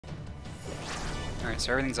Alright,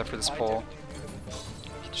 so everything's up for this pull.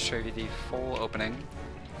 To show you the full opening.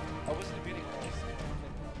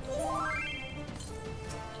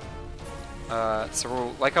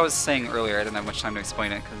 So like I was saying earlier, I didn't have much time to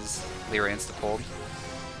explain it because Leroy insta-pulled.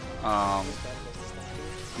 I'm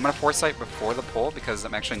going to Foresight before the pull because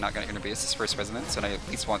I'm actually not going to introduce this first Resonance, and I at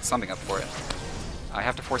least want something up for it. I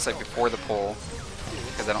have to Foresight before the pull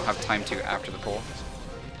because I don't have time to after the pull,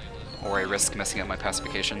 or I risk messing up my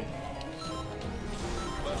pacification.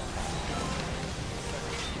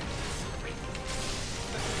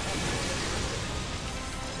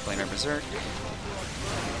 Playing our Berserk.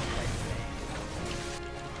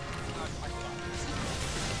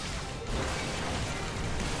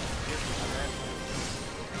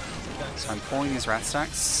 So I'm pulling these rat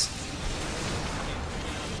stacks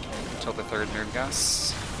until the third Nerd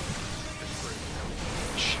Gus.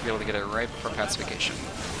 Should be able to get it right before pacification.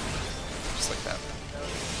 Just like that.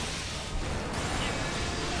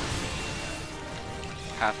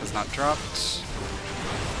 Path has not dropped.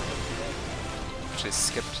 Actually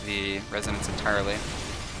skipped the Resonance entirely.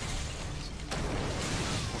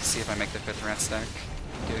 We'll see if I make the fifth rat stack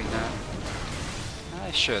doing that.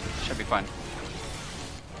 I should. Should be fine.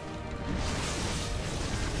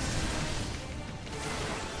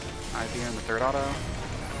 IB on the third auto.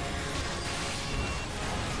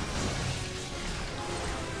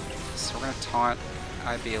 So we're going to taunt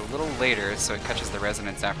IB a little later so it catches the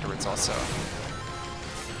Resonance afterwards also.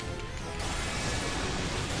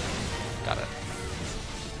 Got it.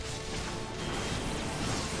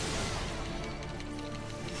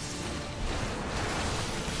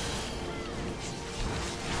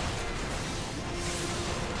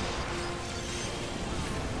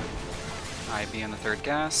 IB on the third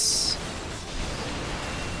gas.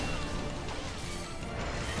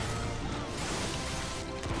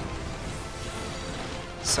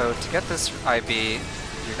 So to get this IB,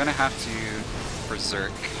 you're going to have to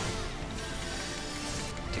Berserk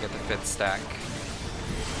to get the fifth stack.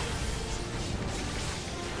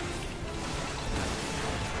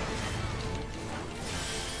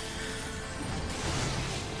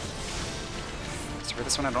 So for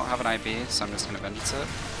this one I don't have an IB, so I'm just going to Vengeance it.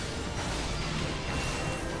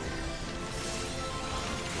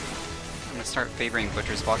 I'm going to start favoring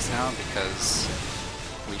Butcher's Box now because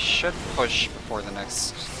we should push before the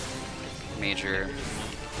next major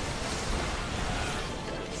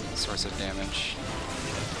source of damage.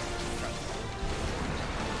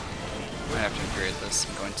 Might have to infuriate this,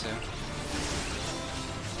 I'm going to.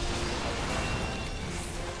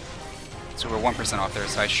 So we're 1% off there,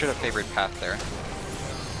 so I should have favored Path there.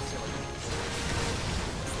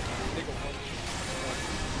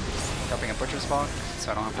 Dropping a Butcher's Box,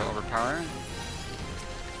 so I don't have to overpower.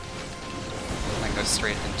 And then go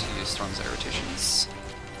straight into Storm's Eye rotations.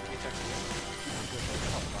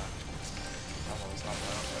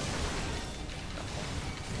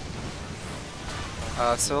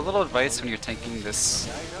 So a little advice when you're tanking this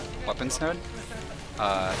weapons node.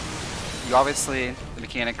 You obviously, the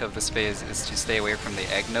mechanic of this phase is to stay away from the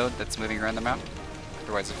egg node that's moving around the map.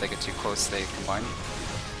 Otherwise, if they get too close, they combine.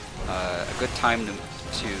 A good time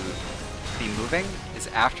to be moving is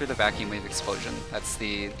after the vacuum wave explosion. That's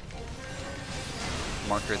the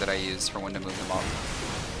marker that I use for when to move them off.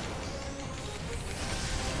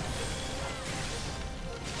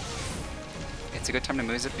 It's a good time to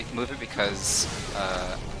move it because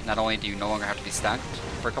not only do you no longer have to be stacked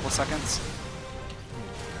for a couple seconds,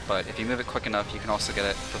 but if you move it quick enough, you can also get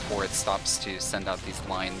it before it stops to send out these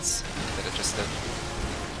lines that it just did.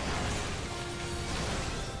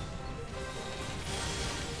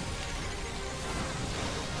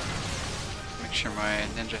 Make sure my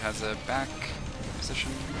ninja has a back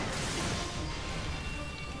position.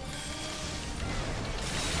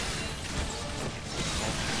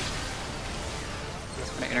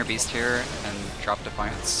 I'm gonna Inner Beast here and drop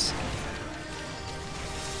Defiance.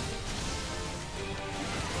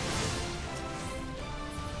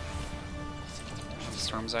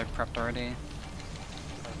 Storm's Eye prepped already.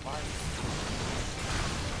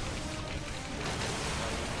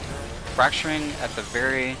 Fracturing at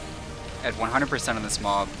 100% of this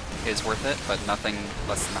mob is worth it, but nothing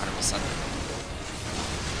less than 100%.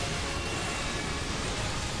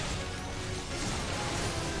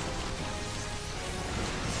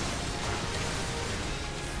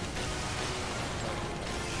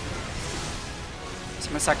 So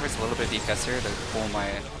I'm going to sacrifice a little bit of DPS here to pull my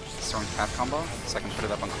Storm's Path combo, so I can put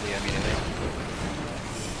it up on Kalia immediately.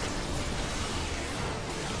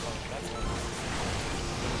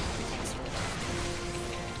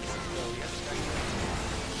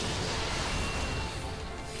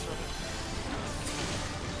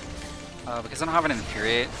 Because I don't have an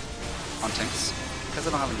Infuriate on Tinks, because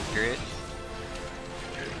I don't have an Infuriate,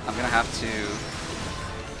 I'm gonna have to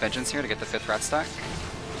Vengeance here to get the 5th rat stack.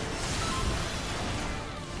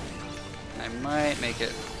 I might make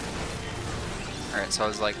it. Alright, so I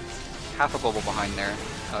was like half a global behind there.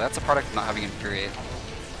 That's a product of not having Infuriate.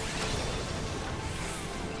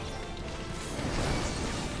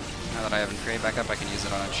 Now that I have Infuriate back up, I can use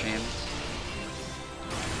it on a chain.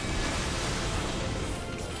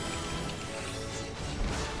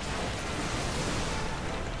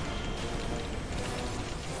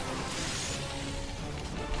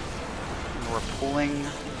 And we're pulling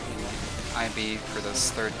IB for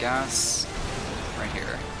this 3rd gas right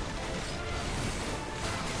here.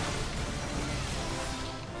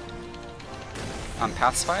 I'm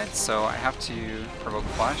pacified, so I have to provoke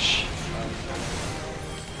Flash.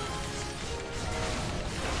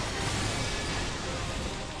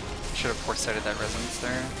 Should have foresighted that resonance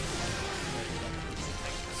there.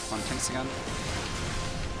 On Tinks again.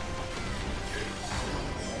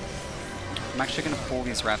 I'm actually going to pull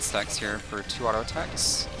these rat stacks here for 2 auto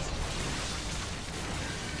attacks.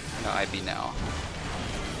 No IB now.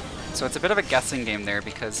 So it's a bit of a guessing game there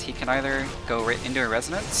because he can either go right into a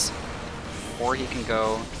resonance, or he can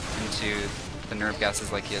go into the nerve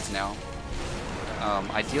gases like he is now.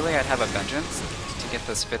 Ideally I'd have a Vengeance to get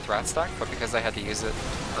this 5th rat stack, but because I had to use it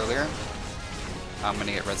earlier, I'm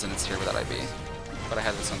gonna get resonance here without IB. But I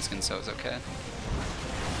had this on skin, so it was okay.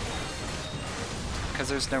 Because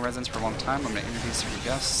there's no resonance for a long time, I'm gonna introduce your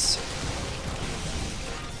guess.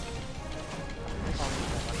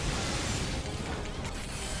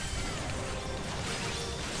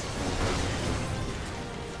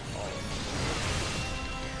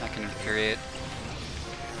 I can Infuriate.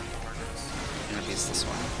 I'm gonna beast this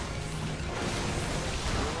one.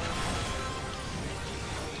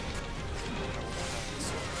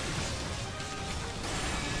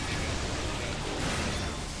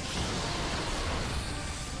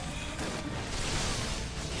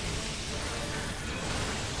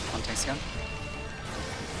 On Tinks again.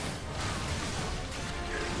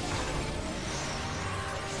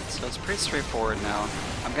 So it's pretty straightforward now.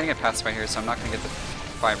 I'm gonna get pacified here, so I'm not gonna get the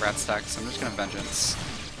 5 rat stacks, so I'm just gonna Vengeance.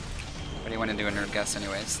 But he went into a nerd guess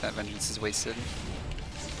anyways, that Vengeance is wasted.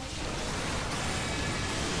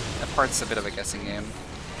 That part's a bit of a guessing game.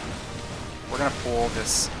 We're gonna pull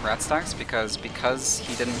this rat stacks because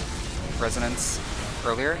he didn't resonance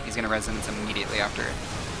earlier, he's gonna resonance immediately after,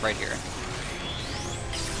 right here.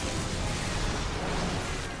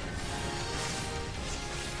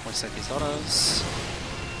 We'll set these autos.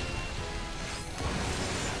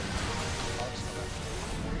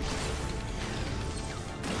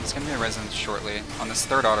 It's going to be a resonance shortly. On this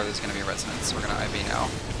 3rd auto, there's going to be a resonance, so we're going to IB now.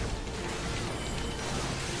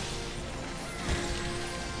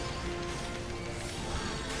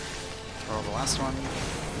 Throw the last one.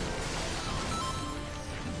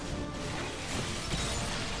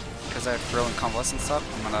 Because I have Thrill and Convalescence up,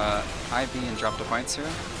 I'm going to IB and drop Defiance here.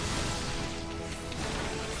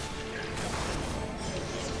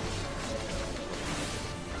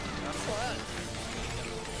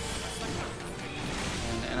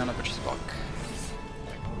 Another Butcher's Block.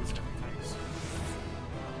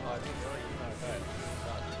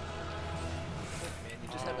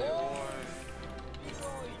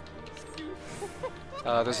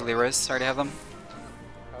 Those are Leroy's. I already have them.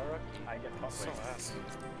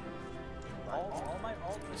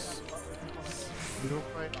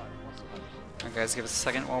 Alright guys, give us a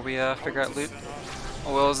second while we figure out loot.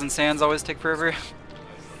 Oils and sands always take forever.